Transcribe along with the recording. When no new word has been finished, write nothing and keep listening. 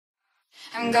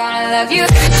I'm gonna love you.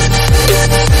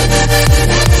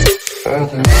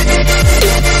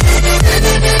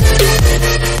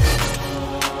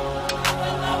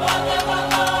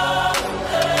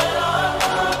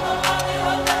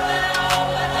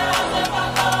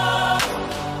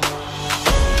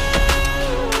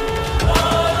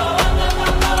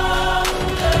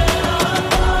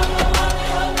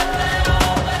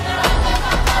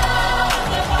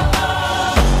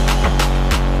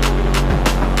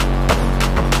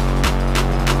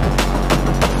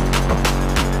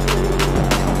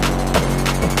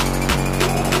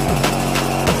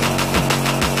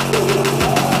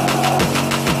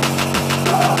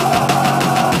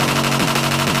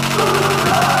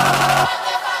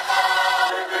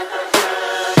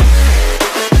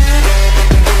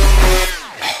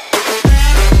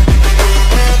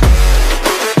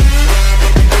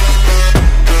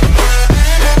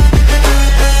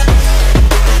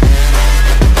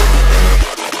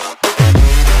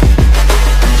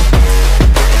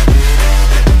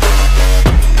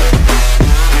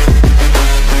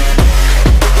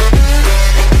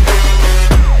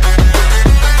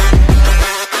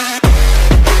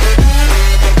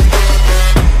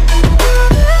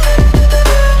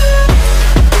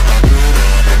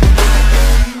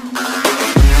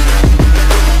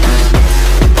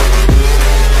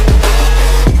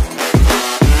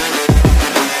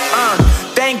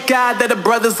 God that the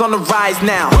brothers on the rise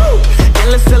now. Woo!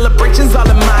 Endless celebrations all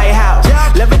in my house.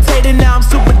 Levitating now, I'm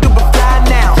super duper fly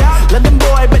now. London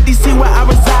boy, but DC where I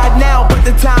reside now. Put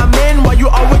the time in while you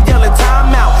always yelling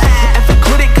time out. And for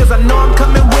quit it, cause I know I'm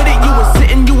coming with it. You were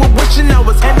sitting, you were wishing I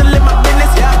was handling my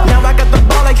business. Now I got the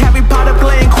ball like Harry Potter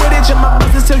playing Quidditch. And my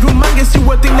business is humongous, you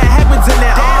would think that happens in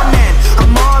there. Damn man,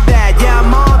 I'm all that, yeah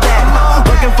I'm all that.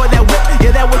 Working for that whip,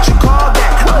 yeah that what you call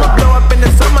that. I'ma blow up in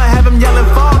the summer, have him yelling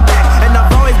fall back. And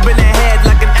I've always been ahead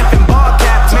like an effing ball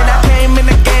cap. Man, I came in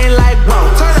the game like whoa.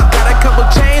 Got a couple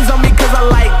chains on me cause I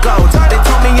like gold. They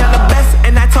told me I'm the best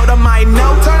and I told them I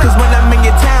know. Cause when I'm in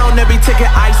your town, every ticket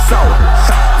I sold.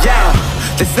 Yeah,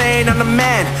 they saying I'm the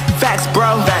man. Facts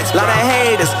bro, lot of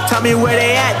haters, tell me where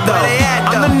they at though.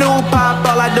 I'm the new pop,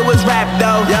 all I do is rap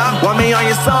though. Want me on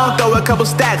your song, throw a couple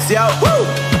stacks, yo. Woo!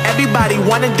 Everybody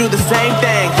wanna do the same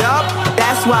thing, yup.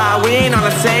 That's why we ain't on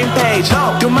the same page.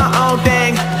 Do my own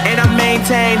thing, and I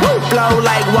maintain. Flow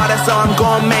like water, so I'm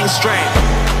going mainstream.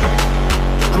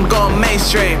 I'm going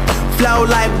mainstream. Flow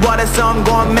like water, so I'm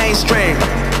going mainstream.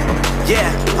 Yeah,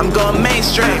 I'm going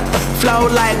mainstream. Flow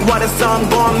like water, so I'm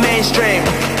going mainstream.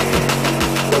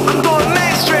 I'm going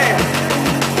mainstream.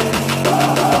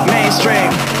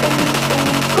 Mainstream.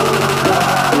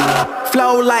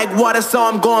 Flow like water, so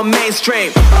I'm going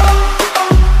mainstream.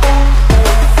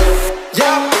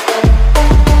 Yeah.